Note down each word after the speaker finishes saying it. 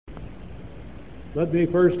Let me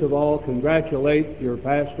first of all congratulate your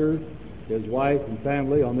pastor, his wife, and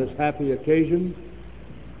family on this happy occasion.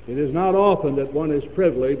 It is not often that one is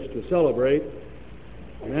privileged to celebrate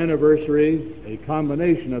an anniversary, a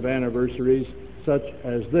combination of anniversaries such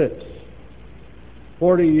as this.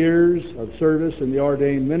 40 years of service in the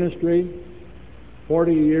ordained ministry,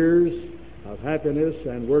 40 years of happiness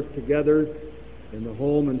and work together in the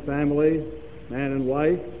home and family, man and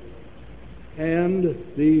wife, and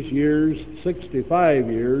these years,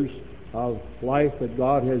 65 years of life that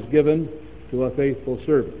God has given to a faithful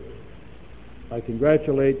servant. I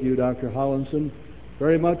congratulate you, Dr. Hollinson,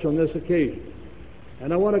 very much on this occasion.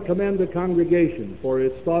 And I want to commend the congregation for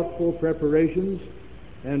its thoughtful preparations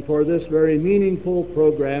and for this very meaningful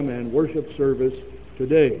program and worship service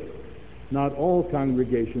today. Not all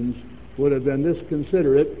congregations would have been this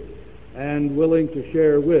considerate and willing to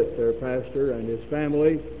share with their pastor and his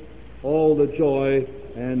family all the joy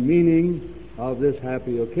and meaning of this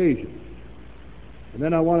happy occasion. And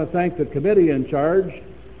then I want to thank the committee in charge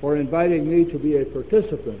for inviting me to be a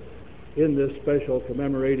participant in this special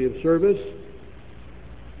commemorative service.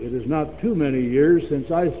 It is not too many years since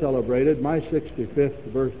I celebrated my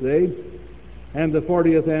 65th birthday and the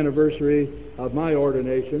 40th anniversary of my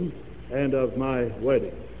ordination and of my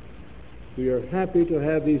wedding. We are happy to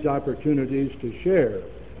have these opportunities to share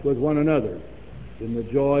with one another in the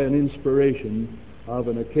joy and inspiration of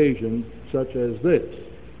an occasion such as this.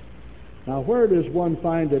 Now, where does one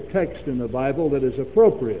find a text in the Bible that is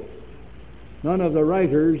appropriate? None of the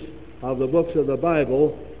writers of the books of the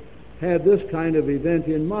Bible had this kind of event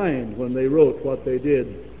in mind when they wrote what they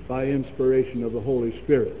did by inspiration of the Holy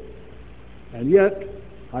Spirit. And yet,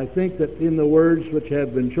 I think that in the words which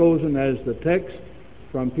have been chosen as the text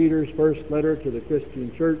from Peter's first letter to the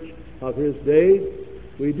Christian church of his day,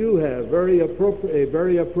 we do have a very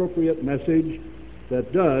appropriate message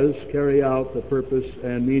that does carry out the purpose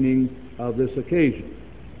and meaning of this occasion.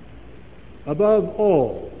 Above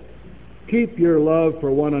all, keep your love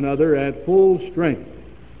for one another at full strength,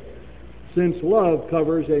 since love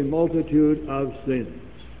covers a multitude of sins.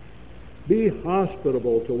 Be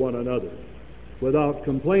hospitable to one another without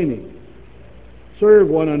complaining. Serve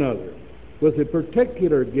one another with the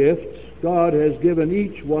particular gifts God has given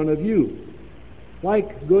each one of you,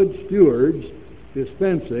 like good stewards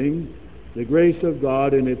dispensing the grace of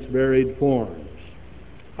God in its varied forms.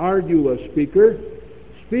 Are you a speaker?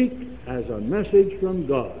 Speak as a message from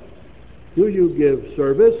God. Do you give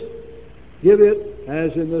service? Give it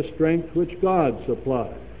as in the strength which God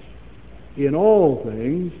supplies. In all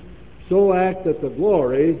things, so act that the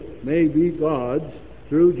glory may be God's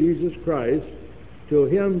through Jesus Christ. To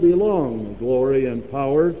him belong glory and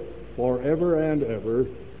power forever and ever.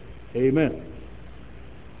 Amen.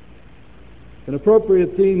 An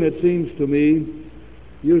appropriate theme, it seems to me,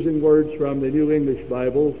 using words from the New English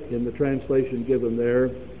Bible in the translation given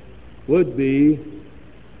there, would be,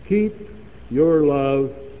 keep your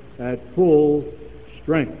love at full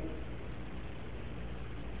strength.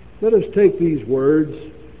 Let us take these words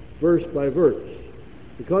verse by verse,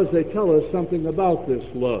 because they tell us something about this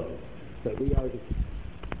love that we are to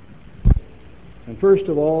keep. And first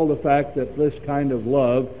of all, the fact that this kind of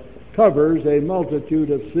love covers a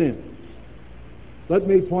multitude of sins. Let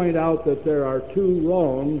me point out that there are two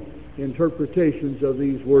wrong interpretations of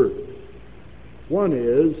these words. One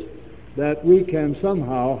is that we can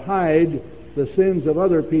somehow hide the sins of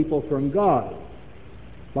other people from God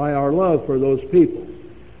by our love for those people.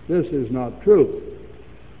 This is not true.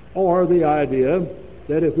 Or the idea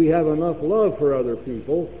that if we have enough love for other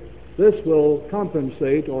people, this will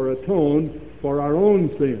compensate or atone for our own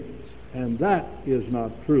sins. And that is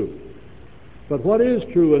not true. But what is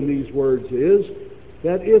true in these words is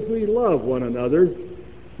that if we love one another,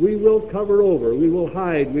 we will cover over, we will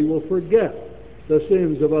hide, we will forget the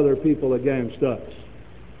sins of other people against us.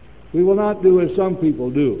 We will not do as some people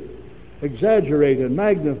do, exaggerate and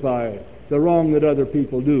magnify the wrong that other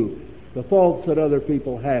people do, the faults that other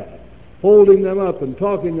people have, holding them up and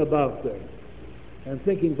talking about them, and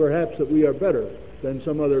thinking perhaps that we are better than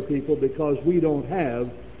some other people because we don't have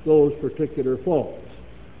those particular faults.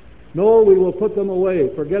 No, we will put them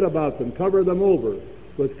away, forget about them, cover them over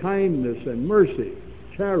with kindness and mercy,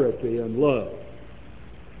 charity and love.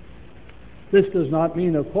 This does not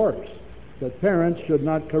mean, of course, that parents should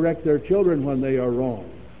not correct their children when they are wrong,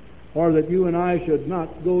 or that you and I should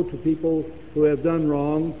not go to people who have done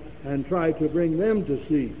wrong and try to bring them to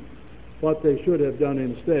see what they should have done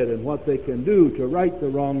instead and what they can do to right the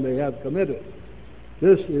wrong they have committed.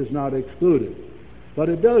 This is not excluded. But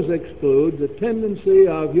it does exclude the tendency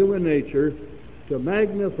of human nature to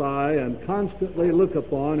magnify and constantly look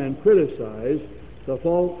upon and criticize the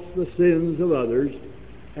faults, the sins of others,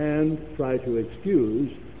 and try to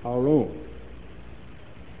excuse our own.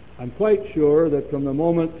 I'm quite sure that from the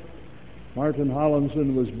moment Martin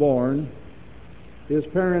Hollinson was born, his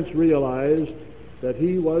parents realized that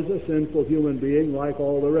he was a sinful human being like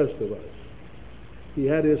all the rest of us. He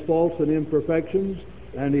had his faults and imperfections,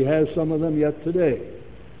 and he has some of them yet today.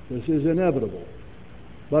 This is inevitable.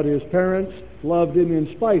 But his parents loved him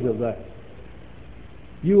in spite of that.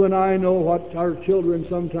 You and I know what our children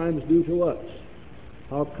sometimes do to us,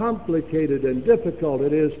 how complicated and difficult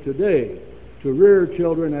it is today to rear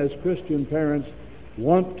children as Christian parents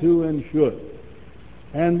want to and should.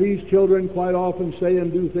 And these children quite often say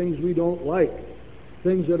and do things we don't like,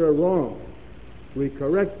 things that are wrong. We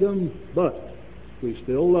correct them, but we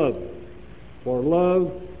still love them, for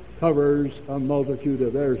love covers a multitude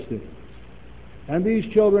of their sins. And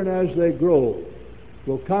these children, as they grow,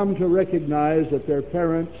 will come to recognize that their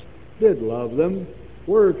parents did love them,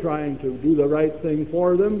 were trying to do the right thing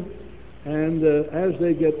for them, and as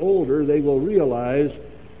they get older, they will realize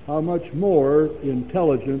how much more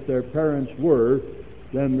intelligent their parents were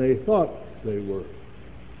than they thought they were.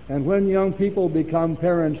 And when young people become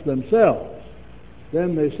parents themselves,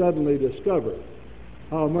 then they suddenly discover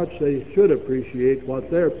how much they should appreciate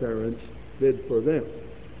what their parents did for them.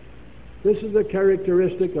 This is a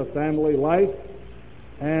characteristic of family life,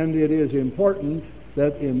 and it is important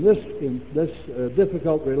that in this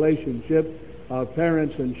difficult relationship of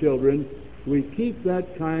parents and children, we keep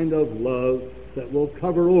that kind of love that will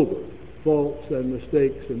cover over faults and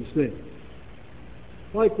mistakes and sins.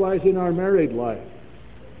 Likewise, in our married life,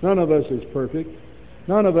 none of us is perfect.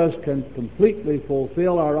 None of us can completely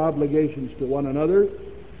fulfill our obligations to one another,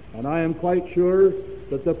 and I am quite sure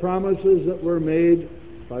that the promises that were made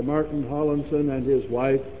by Martin Hollinson and his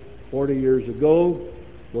wife 40 years ago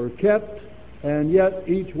were kept, and yet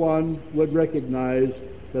each one would recognize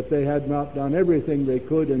that they had not done everything they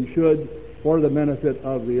could and should for the benefit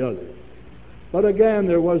of the other. But again,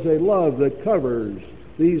 there was a love that covers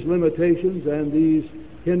these limitations and these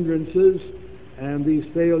hindrances and these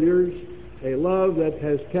failures, a love that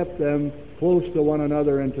has kept them close to one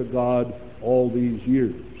another and to God all these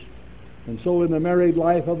years. And so in the married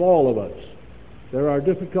life of all of us, there are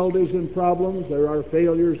difficulties and problems, there are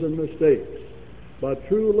failures and mistakes, but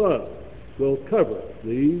true love will cover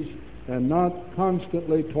these and not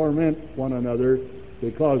constantly torment one another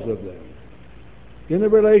because of them. In the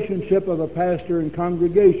relationship of a pastor and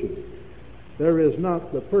congregation, there is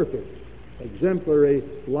not the perfect, exemplary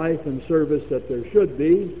life and service that there should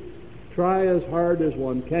be. Try as hard as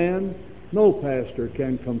one can, no pastor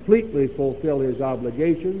can completely fulfill his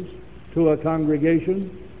obligations to a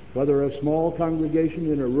congregation, whether a small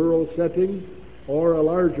congregation in a rural setting or a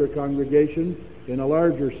larger congregation in a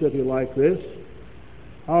larger city like this.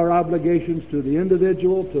 Our obligations to the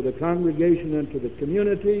individual, to the congregation, and to the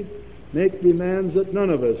community make demands that none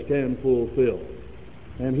of us can fulfill.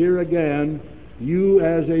 And here again, you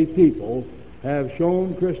as a people have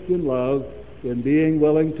shown Christian love in being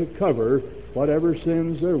willing to cover whatever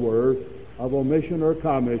sins there were of omission or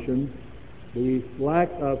commission, the lack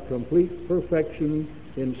of complete perfection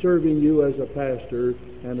in serving you as a pastor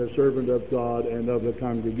and a servant of God and of the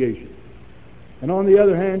congregation. And on the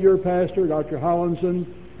other hand, your pastor, Dr. Hollinson,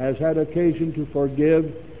 has had occasion to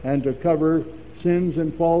forgive and to cover sins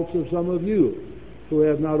and faults of some of you who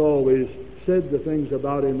have not always said the things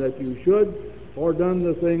about him that you should, or done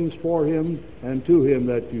the things for him and to him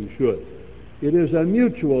that you should. It is a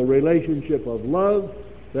mutual relationship of love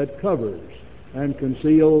that covers and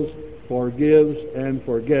conceals, forgives and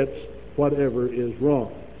forgets whatever is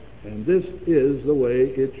wrong. And this is the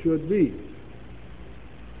way it should be.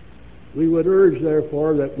 We would urge,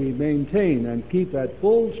 therefore, that we maintain and keep at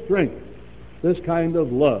full strength this kind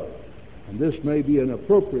of love. And this may be an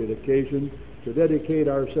appropriate occasion to dedicate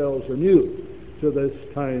ourselves anew to this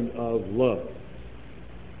kind of love.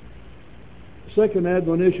 The second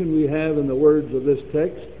admonition we have in the words of this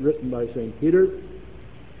text, written by St. Peter,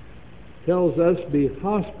 tells us, be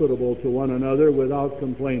hospitable to one another without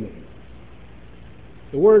complaining.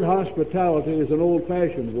 The word hospitality is an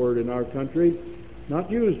old-fashioned word in our country, not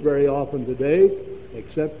used very often today,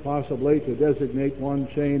 except possibly to designate one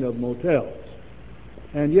chain of motels.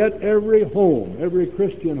 And yet every home, every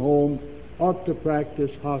Christian home, ought to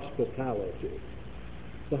practice hospitality.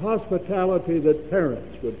 The hospitality that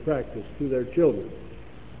parents would practice to their children.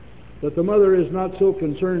 That the mother is not so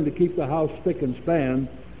concerned to keep the house spick and span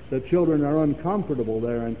that children are uncomfortable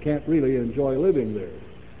there and can't really enjoy living there.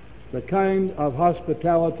 The kind of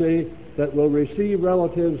hospitality that will receive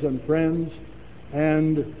relatives and friends,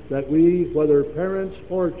 and that we, whether parents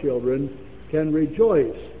or children, can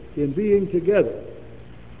rejoice in being together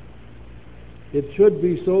It should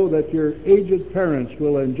be so that your aged parents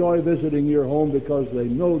will enjoy visiting your home because they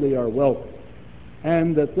know they are welcome,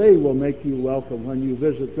 and that they will make you welcome when you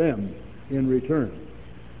visit them in return.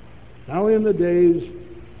 Now, in the days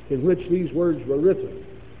in which these words were written,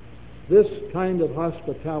 this kind of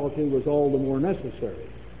hospitality was all the more necessary,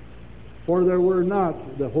 for there were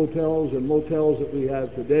not the hotels and motels that we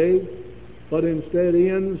have today, but instead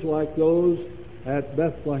inns like those at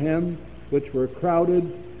Bethlehem, which were crowded,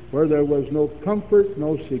 where there was no comfort,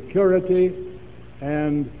 no security,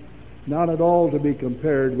 and not at all to be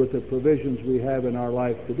compared with the provisions we have in our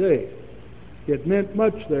life today. It meant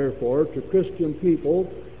much, therefore, to Christian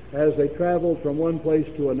people as they traveled from one place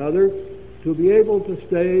to another to be able to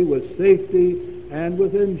stay with safety and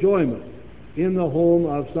with enjoyment in the home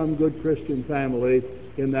of some good Christian family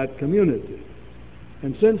in that community.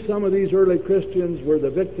 And since some of these early Christians were the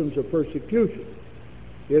victims of persecution,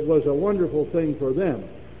 it was a wonderful thing for them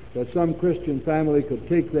that some Christian family could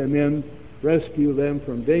take them in, rescue them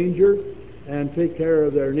from danger, and take care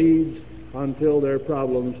of their needs until their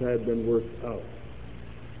problems had been worked out.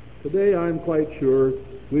 Today, I'm quite sure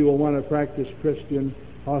we will want to practice Christian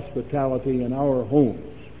hospitality in our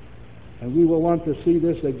homes, and we will want to see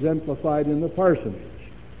this exemplified in the parsonage.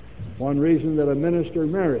 One reason that a minister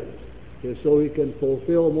marries is so he can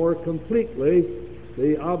fulfill more completely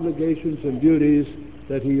the obligations and duties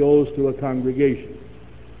that he owes to a congregation.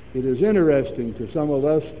 It is interesting to some of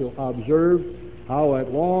us to observe how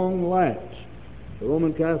at long last the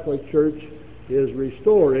Roman Catholic Church is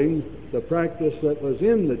restoring the practice that was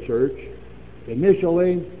in the church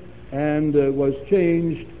initially and was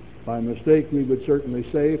changed by mistake, we would certainly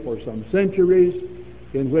say, for some centuries,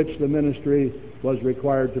 in which the ministry was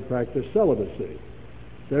required to practice celibacy.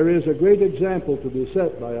 There is a great example to be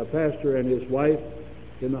set by a pastor and his wife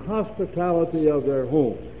in the hospitality of their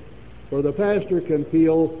home, where the pastor can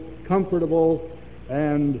feel comfortable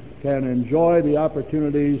and can enjoy the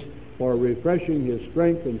opportunities for refreshing his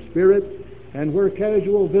strength and spirit, and where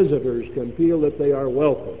casual visitors can feel that they are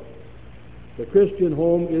welcome. The Christian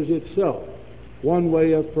home is itself one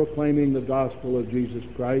way of proclaiming the gospel of Jesus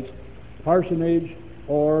Christ, parsonage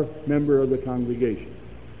or member of the congregation.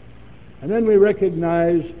 And then we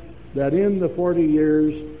recognize that in the 40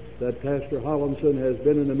 years that Pastor Hollinson has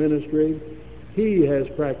been in the ministry, he has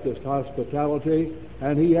practiced hospitality,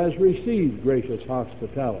 and he has received gracious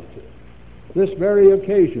hospitality. This very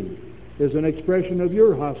occasion is an expression of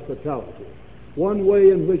your hospitality, one way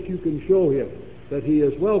in which you can show him that he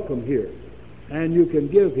is welcome here, and you can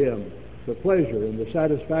give him the pleasure and the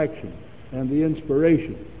satisfaction and the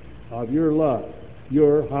inspiration of your love,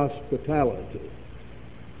 your hospitality.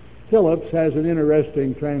 Phillips has an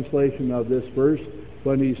interesting translation of this verse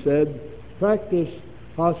when he said, "Practice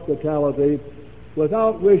hospitality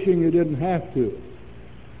without wishing you didn't have to."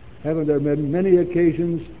 Haven't there been many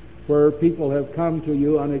occasions where people have come to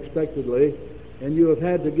you unexpectedly and you have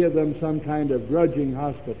had to give them some kind of grudging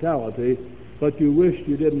hospitality, but you wished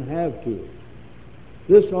you didn't have to?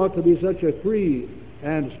 This ought to be such a free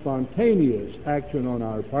and spontaneous action on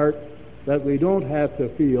our part that we don't have to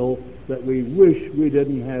feel that we wish we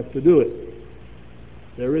didn't have to do it.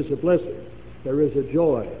 There is a blessing, there is a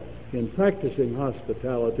joy in practicing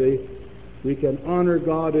hospitality. We can honor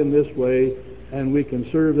God in this way, and we can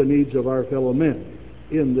serve the needs of our fellow men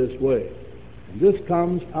in this way. And this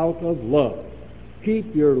comes out of love.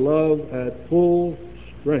 Keep your love at full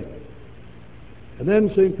strength. And then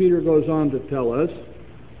St. Peter goes on to tell us,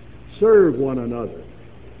 serve one another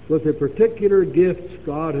with the particular gifts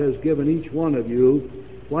God has given each one of you,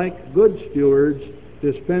 like good stewards,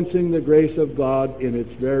 dispensing the grace of God in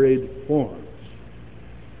its varied forms.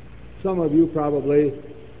 Some of you probably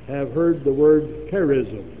have heard the word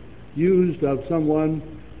charism used of someone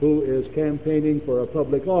who is campaigning for a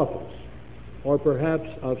public office, or perhaps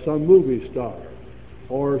of some movie star,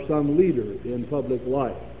 or some leader in public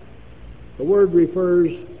life. The word refers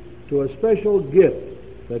to a special gift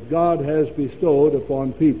that God has bestowed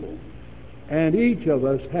upon people. And each of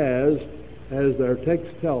us has, as their text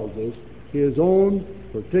tells us, his own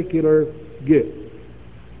particular gift.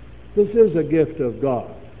 This is a gift of God,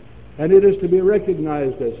 and it is to be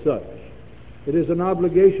recognized as such. It is an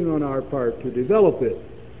obligation on our part to develop it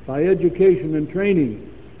by education and training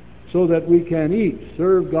so that we can each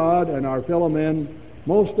serve God and our fellow men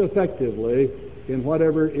most effectively in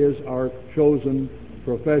whatever is our chosen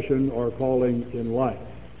profession or calling in life.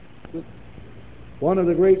 One of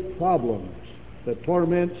the great problems that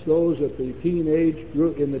torments those at the teenage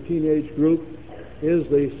group, in the teenage group, is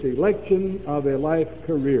the selection of a life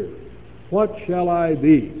career. What shall I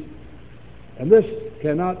be? And this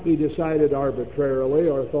cannot be decided arbitrarily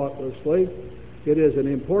or thoughtlessly. It is an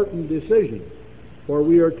important decision for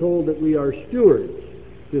we are told that we are stewards,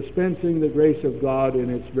 dispensing the grace of God in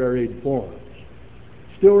its varied forms.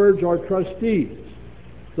 Stewards are trustees,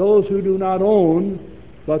 those who do not own,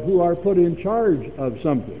 but who are put in charge of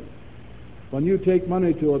something. When you take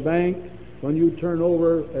money to a bank, when you turn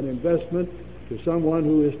over an investment to someone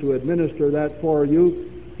who is to administer that for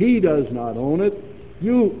you, he does not own it,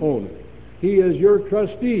 you own it. He is your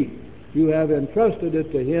trustee. You have entrusted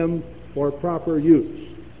it to him for proper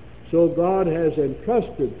use. So God has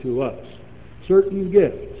entrusted to us certain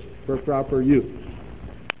gifts for proper use.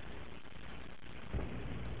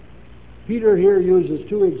 Peter here uses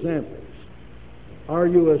two examples. Are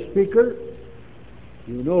you a speaker?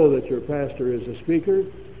 You know that your pastor is a speaker,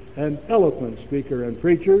 an eloquent speaker and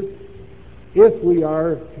preacher. If we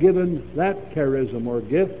are given that charism or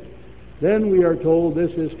gift, then we are told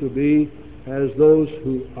this is to be as those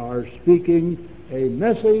who are speaking a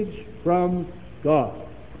message from God.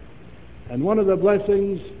 And one of the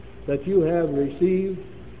blessings that you have received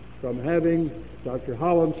from having Dr.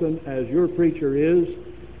 Hollinson as your preacher is,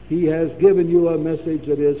 he has given you a message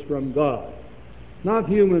that is from God. Not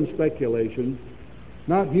human speculation,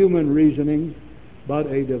 not human reasoning, but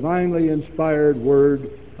a divinely inspired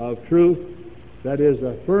word of truth that is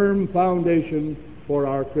a firm foundation for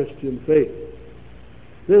our Christian faith.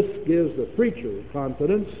 This gives the preacher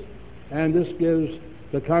confidence, and this gives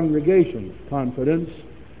the congregation confidence.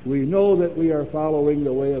 We know that we are following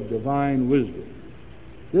the way of divine wisdom.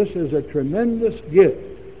 This is a tremendous gift.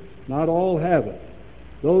 Not all have it.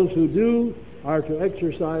 Those who do are to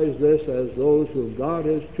exercise this as those whom God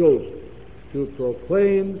has chosen to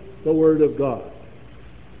proclaim the Word of God.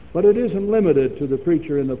 But it isn't limited to the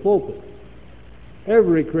preacher in the pulpit.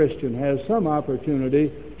 Every Christian has some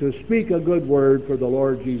opportunity to speak a good word for the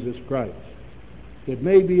Lord Jesus Christ. It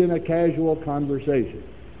may be in a casual conversation.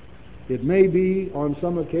 It may be on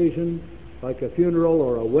some occasion like a funeral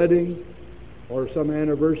or a wedding or some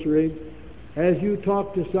anniversary. As you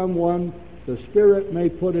talk to someone, the Spirit may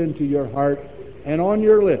put into your heart and on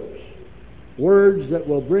your lips words that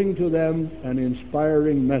will bring to them an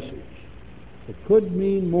inspiring message. It could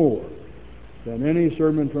mean more than any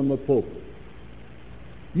sermon from the pulpit.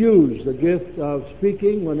 Use the gift of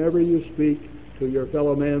speaking whenever you speak to your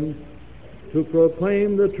fellow men to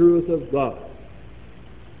proclaim the truth of God.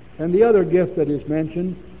 And the other gift that is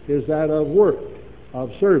mentioned is that of work,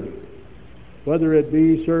 of serving. Whether it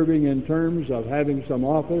be serving in terms of having some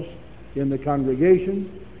office in the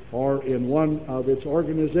congregation or in one of its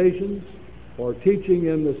organizations, or teaching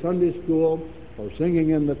in the Sunday school, or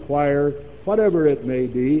singing in the choir, whatever it may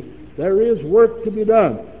be, there is work to be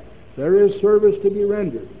done. There is service to be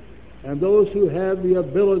rendered. And those who have the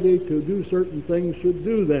ability to do certain things should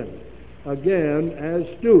do them, again,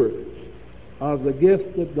 as stewards of the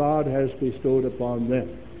gift that God has bestowed upon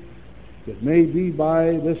them. It may be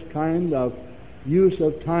by this kind of use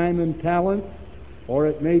of time and talent, or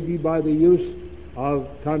it may be by the use of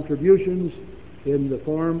contributions in the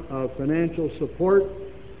form of financial support,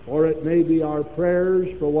 or it may be our prayers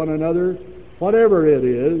for one another. Whatever it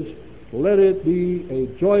is, let it be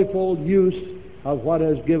a joyful use of what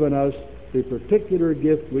has given us the particular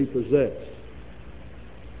gift we possess.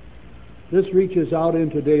 This reaches out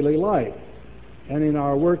into daily life and in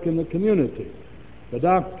our work in the community. The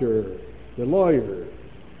doctor, the lawyer,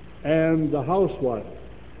 and the housewife,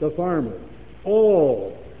 the farmer,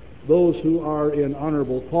 all those who are in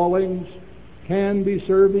honorable callings can be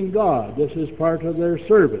serving God. This is part of their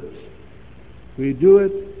service. We do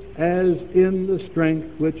it as in the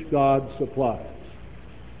strength which God supplies.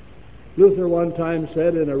 Luther one time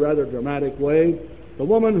said in a rather dramatic way, the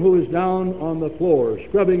woman who is down on the floor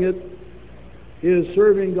scrubbing it is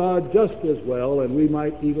serving God just as well, and we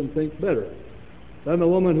might even think better, than the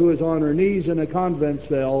woman who is on her knees in a convent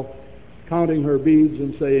cell counting her beads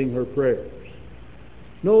and saying her prayers.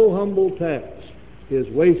 No humble task is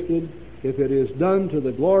wasted if it is done to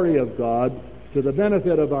the glory of God, to the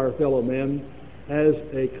benefit of our fellow men, as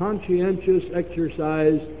a conscientious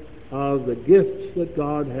exercise of the gifts that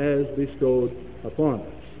God has bestowed upon us.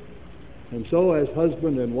 And so, as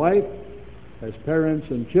husband and wife, as parents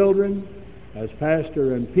and children, as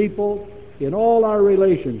pastor and people, in all our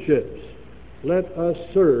relationships, let us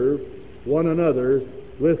serve one another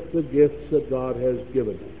with the gifts that God has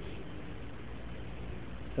given us.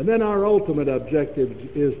 And then our ultimate objective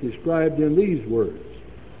is described in these words.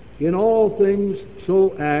 In all things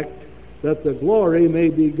so act that the glory may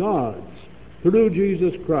be God's, through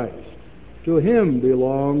Jesus Christ. To him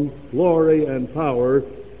belong glory and power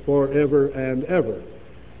forever and ever.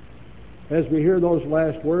 As we hear those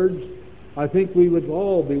last words, I think we would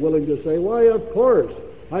all be willing to say, why, of course,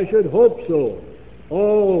 I should hope so.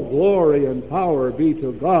 All glory and power be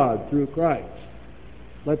to God through Christ.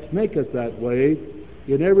 Let's make it that way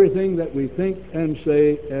in everything that we think and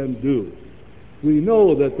say and do. We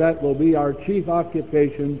know that that will be our chief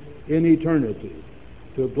occupation in eternity,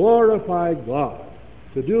 to glorify God,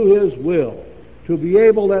 to do His will, to be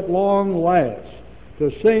able at long last to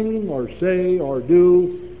sing or say or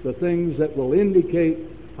do the things that will indicate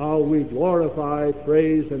how we glorify,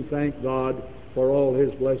 praise, and thank God for all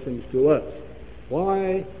His blessings to us.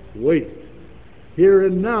 Why wait? Here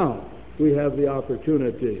and now we have the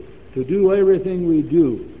opportunity to do everything we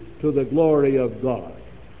do to the glory of God.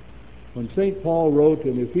 When St. Paul wrote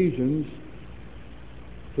in Ephesians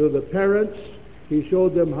to the parents, he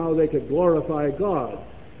showed them how they could glorify God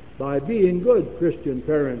by being good Christian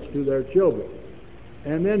parents to their children.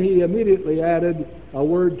 And then he immediately added a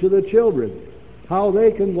word to the children, how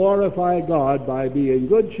they can glorify God by being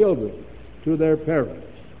good children to their parents.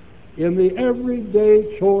 In the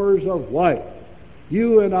everyday chores of life,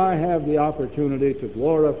 you and I have the opportunity to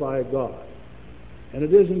glorify God. And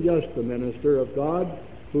it isn't just the minister of God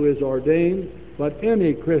who is ordained, but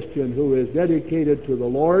any Christian who is dedicated to the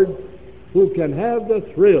Lord, who can have the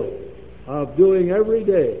thrill of doing every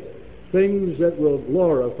day things that will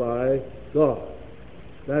glorify God.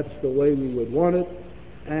 That's the way we would want it,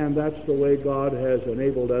 and that's the way God has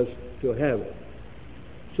enabled us to have it.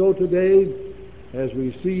 So today, as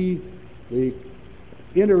we see the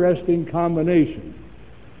interesting combination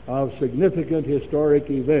of significant historic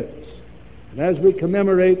events, and as we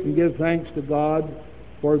commemorate and give thanks to God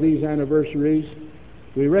for these anniversaries,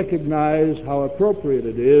 we recognize how appropriate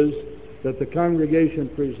it is that the congregation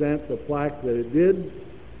present the plaque that it did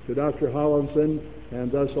to Dr. Howlinson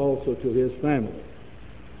and thus also to his family.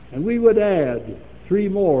 And we would add 3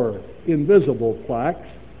 more invisible plaques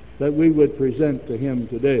that we would present to him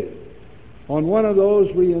today. On one of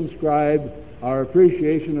those we inscribe our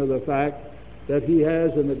appreciation of the fact that he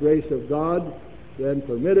has, in the grace of God, been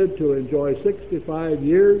permitted to enjoy 65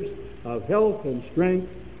 years of health and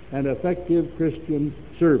strength and effective Christian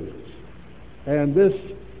service. And this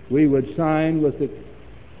we would sign with the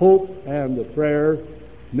hope and the prayer,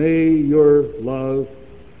 may your love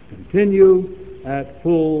continue at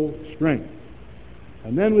full strength.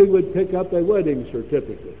 And then we would pick up a wedding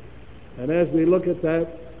certificate. And as we look at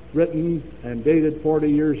that, written and dated 40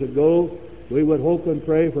 years ago, we would hope and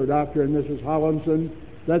pray for Dr. and Mrs. Howlinson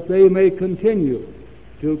that they may continue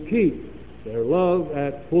to keep their love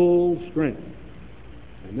at full strength.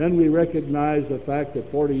 And then we recognize the fact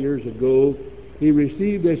that 40 years ago he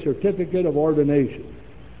received a certificate of ordination.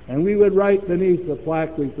 And we would write beneath the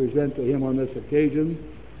plaque we present to him on this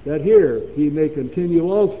occasion that here he may continue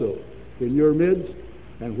also in your midst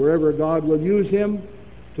and wherever God will use him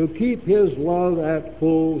to keep his love at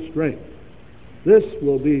full strength. This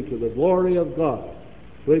will be to the glory of God,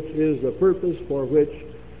 which is the purpose for which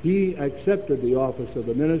he accepted the office of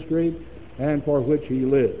the ministry and for which he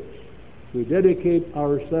lives. We dedicate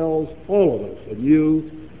ourselves, all of us, and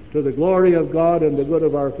you, to the glory of God and the good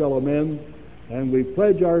of our fellow men, and we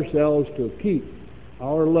pledge ourselves to keep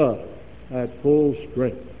our love at full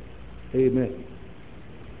strength. Amen.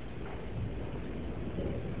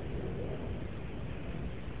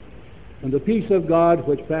 And the peace of God,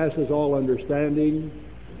 which passes all understanding,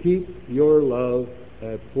 keep your love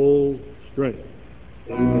at full strength.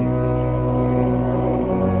 Amen.